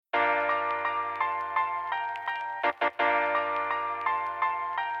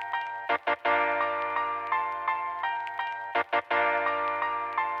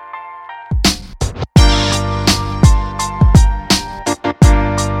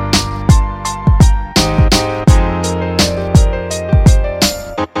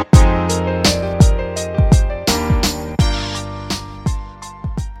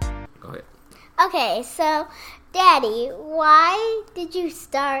so, Daddy, why did you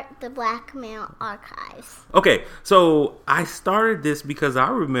start the Black Male Archives? Okay, so I started this because I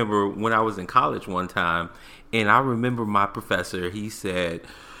remember when I was in college one time, and I remember my professor, he said,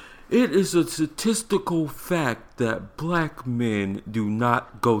 "It is a statistical fact that black men do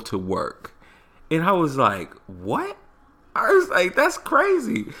not go to work." And I was like, what? I was like, that's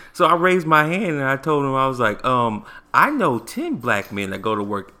crazy. So I raised my hand and I told him, I was like, I know 10 black men that go to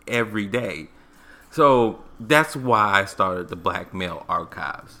work every day. So that's why I started the Black Male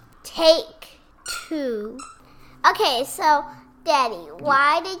Archives. Take 2. Okay, so, Daddy,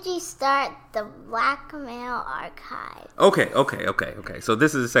 why did you start the Black Male Archive? Okay. So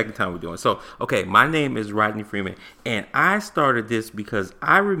this is the second time we're doing it. So, okay, my name is Rodney Freeman, and I started this because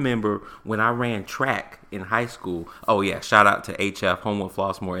I remember when I ran track in high school. Oh, yeah, shout out to HF, Homewood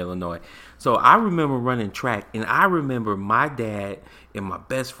Flossmoor, Illinois. So I remember running track, and I remember my dad and my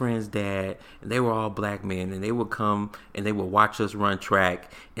best friend's dad, and they were all black men, and they would come and they would watch us run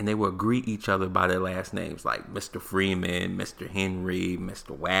track, and they would greet each other by their last names, like Mr. Freeman, Mr. Henry,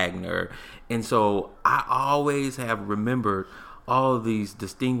 Mr. Wagner. And so I always have remembered all of these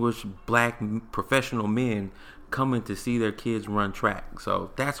distinguished black professional men coming to see their kids run track.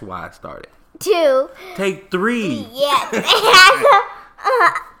 So that's why I started. 2. Take 3. Yeah.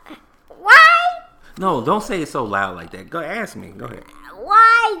 Why? No, don't say it so loud like that. Go ask me. Go ahead.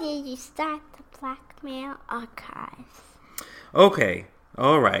 Why did you start the Black Male Archives? Okay.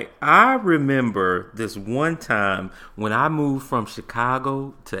 All right. I remember this one time when I moved from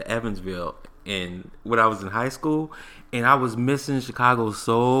Chicago to Evansville when I was in high school, and I was missing Chicago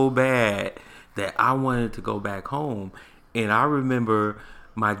so bad that I wanted to go back home. And I remember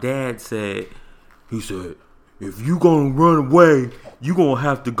my dad said, if you gonna run away, you gonna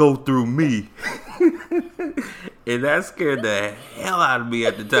have to go through me. And that scared the hell out of me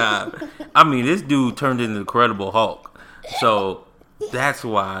at the time. I mean, this dude turned into the Incredible Hulk. So that's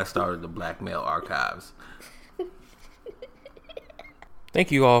why I started the Black Male Archives. Thank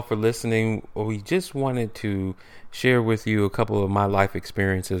you all for listening. We just wanted to share with you a couple of my life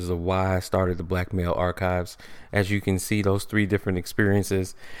experiences of why I started the Black Male Archives. As you can see, those 3 different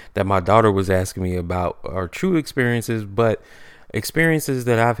experiences that my daughter was asking me about are true experiences, but experiences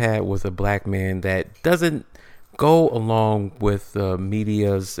that I've had with a black man that doesn't go along with the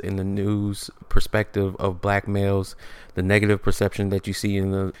media's and the news perspective of black males, the negative perception that you see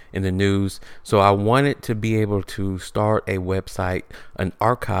in the news. So I wanted to be able to start a website, an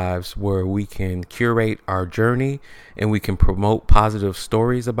archives, where we can curate our journey and we can promote positive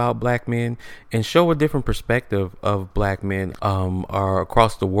stories about black men and show a different perspective of black men are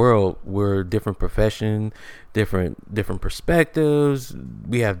across the world. We're different profession, different perspectives.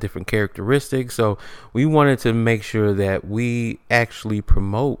 We have different characteristics. So we wanted to make sure that we actually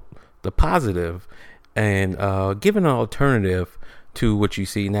promote the positive and give an alternative to what you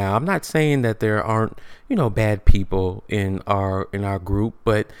see now. I'm not saying that there aren't, bad people in our group,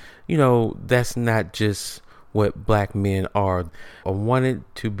 but that's not just what black men are. I wanted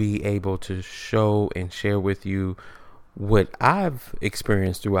to be able to show and share with you what I've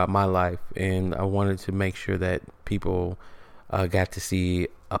experienced throughout my life, and I wanted to make sure that people got to see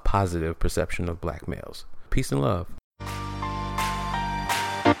a positive perception of black males. Peace and love.